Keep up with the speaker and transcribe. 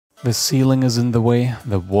The ceiling is in the way,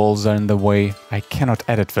 the walls are in the way, I cannot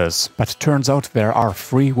edit this, but it turns out there are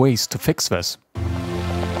 3 ways to fix this.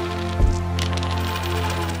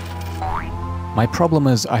 My problem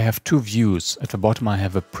is I have 2 views. At the bottom I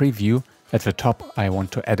have a preview, at the top I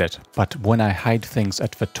want to edit. But when I hide things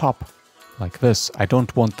at the top, like this, I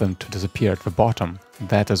don't want them to disappear at the bottom.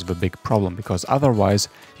 That is the big problem, because otherwise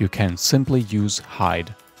you can simply use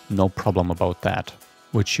hide. No problem about that.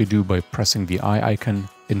 Which you do by pressing the eye icon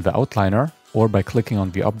in the outliner or by clicking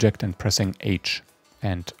on the object and pressing H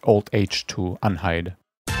and Alt H to unhide.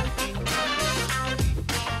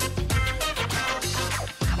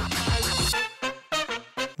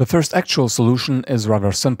 The first actual solution is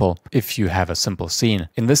rather simple, if you have a simple scene.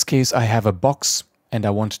 In this case I have a box and I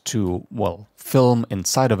want to, well, film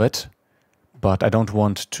inside of it, but I don't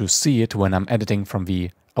want to see it when I'm editing from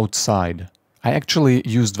the outside. I actually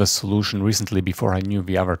used this solution recently before I knew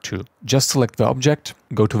the other 2. Just select the object,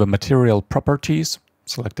 go to the material properties,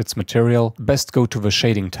 select its material, best go to the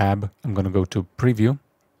shading tab. I'm gonna go to preview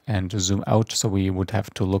and zoom out so we would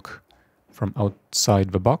have to look from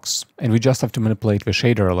outside the box. And we just have to manipulate the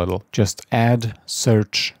shader a little. Just add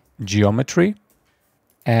search geometry,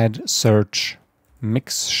 add search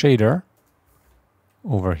mix shader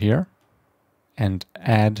over here, and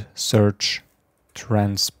add search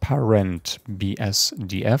transparent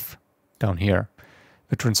BSDF down here.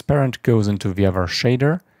 The transparent goes into the other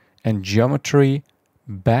shader and geometry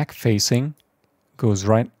back facing goes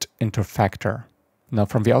right into factor. Now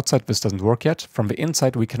from the outside this doesn't work yet. From the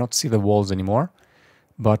inside we cannot see the walls anymore.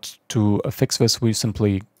 But to fix this we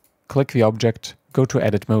simply click the object, go to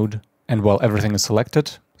edit mode, and while everything is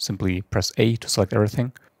selected, simply press A to select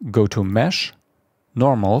everything, go to mesh,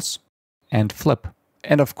 normals, and flip.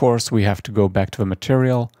 And of course we have to go back to the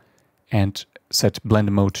material and set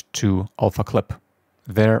blend mode to alpha clip.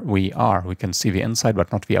 There we are. We can see the inside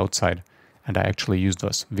but not the outside. And I actually used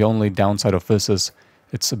this. The only downside of this is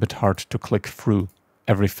it's a bit hard to click through.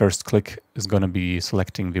 Every first click is going to be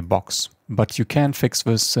selecting the box. But you can fix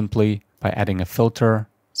this simply by adding a filter,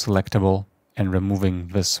 selectable, and removing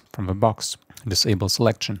this from the box. Disable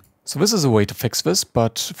selection. So this is a way to fix this,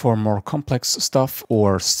 but for more complex stuff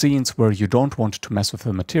or scenes where you don't want to mess with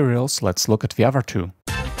the materials, let's look at the other 2.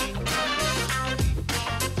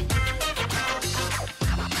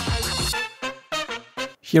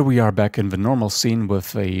 Here we are back in the normal scene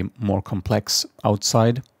with a more complex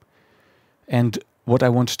outside. And what I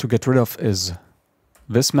want to get rid of is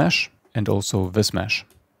this mesh and also this mesh.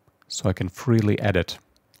 So I can freely edit.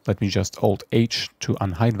 Let me just Alt H to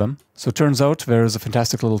unhide them. So it turns out there is a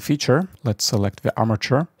fantastic little feature. Let's select the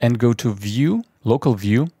armature and go to View, Local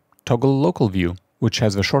View, Toggle Local View, which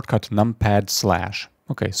has the shortcut numpad/.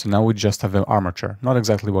 Okay, so now we just have the armature. Not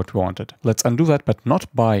exactly what we wanted. Let's undo that, but not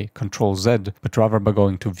by Ctrl Z, but rather by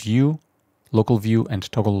going to View, Local View,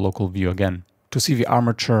 and Toggle Local View again. To see the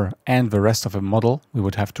armature and the rest of the model, we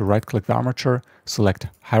would have to right-click the armature, select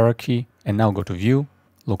Hierarchy, and now go to View,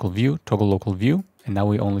 Local View, Toggle Local View. And now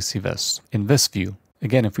we only see this. In this view,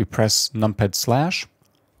 again, if we press numpad/,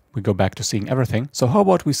 we go back to seeing everything. So how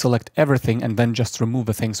about we select everything and then just remove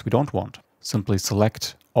the things we don't want? Simply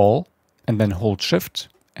select all and then hold Shift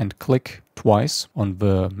and click twice on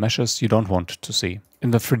the meshes you don't want to see.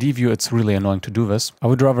 In the 3D view, it's really annoying to do this. I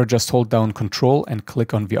would rather just hold down Control and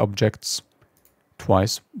click on the objects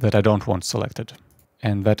twice that I don't want selected.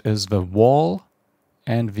 And that is the wall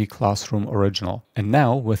and the classroom original. And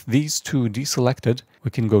now with these 2 deselected, we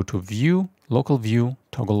can go to View, Local View,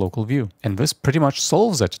 Toggle Local View. And this pretty much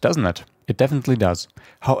solves it, doesn't it? It definitely does.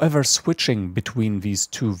 However, switching between these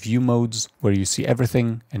 2 view modes where you see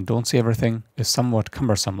everything and don't see everything is somewhat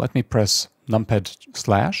cumbersome. Let me press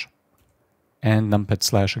numpad/ and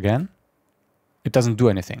numpad/ again. It doesn't do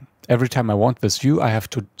anything. Every time I want this view, I have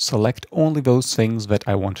to select only those things that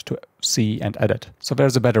I want to see and edit. So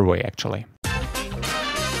there's a better way actually.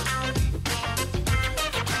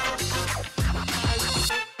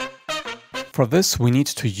 For this, we need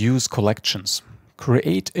to use collections.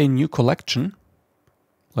 Create a new collection,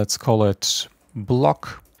 let's call it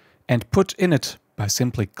block, and put in it, by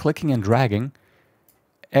simply clicking and dragging,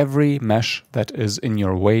 every mesh that is in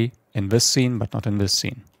your way in this scene, but not in this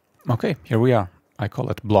scene. Okay, here we are. I call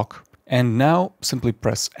it block. And now simply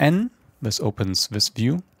press N. This opens this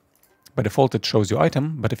view. By default, it shows you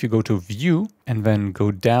item, but if you go to View and then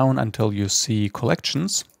go down until you see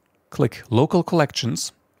Collections, click Local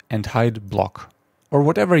Collections, and hide block, or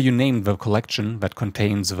whatever you name the collection that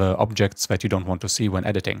contains the objects that you don't want to see when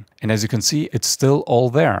editing. And as you can see, it's still all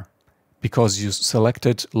there because you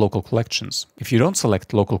selected local collections. If you don't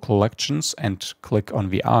select local collections and click on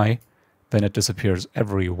the eye, then it disappears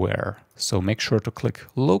everywhere. So make sure to click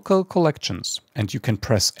Local Collections, and you can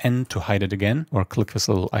press N to hide it again, or click this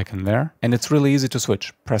little icon there. And it's really easy to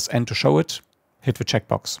switch. Press N to show it, hit the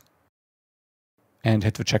checkbox, and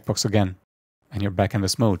hit the checkbox again. And you're back in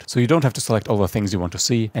this mode. So you don't have to select all the things you want to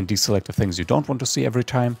see and deselect the things you don't want to see every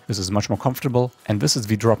time. This is much more comfortable. And this is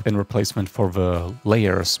the drop-in replacement for the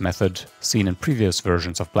layers method seen in previous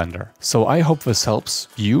versions of Blender. So I hope this helps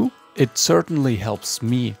you. It certainly helps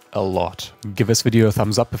me a lot. Give this video a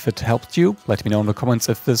thumbs up if it helped you. Let me know in the comments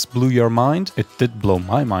if this blew your mind. It did blow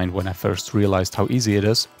my mind when I first realized how easy it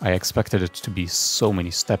is. I expected it to be so many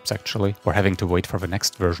steps actually, or having to wait for the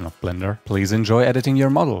next version of Blender. Please enjoy editing your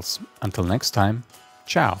models. Until next time,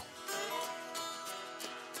 ciao.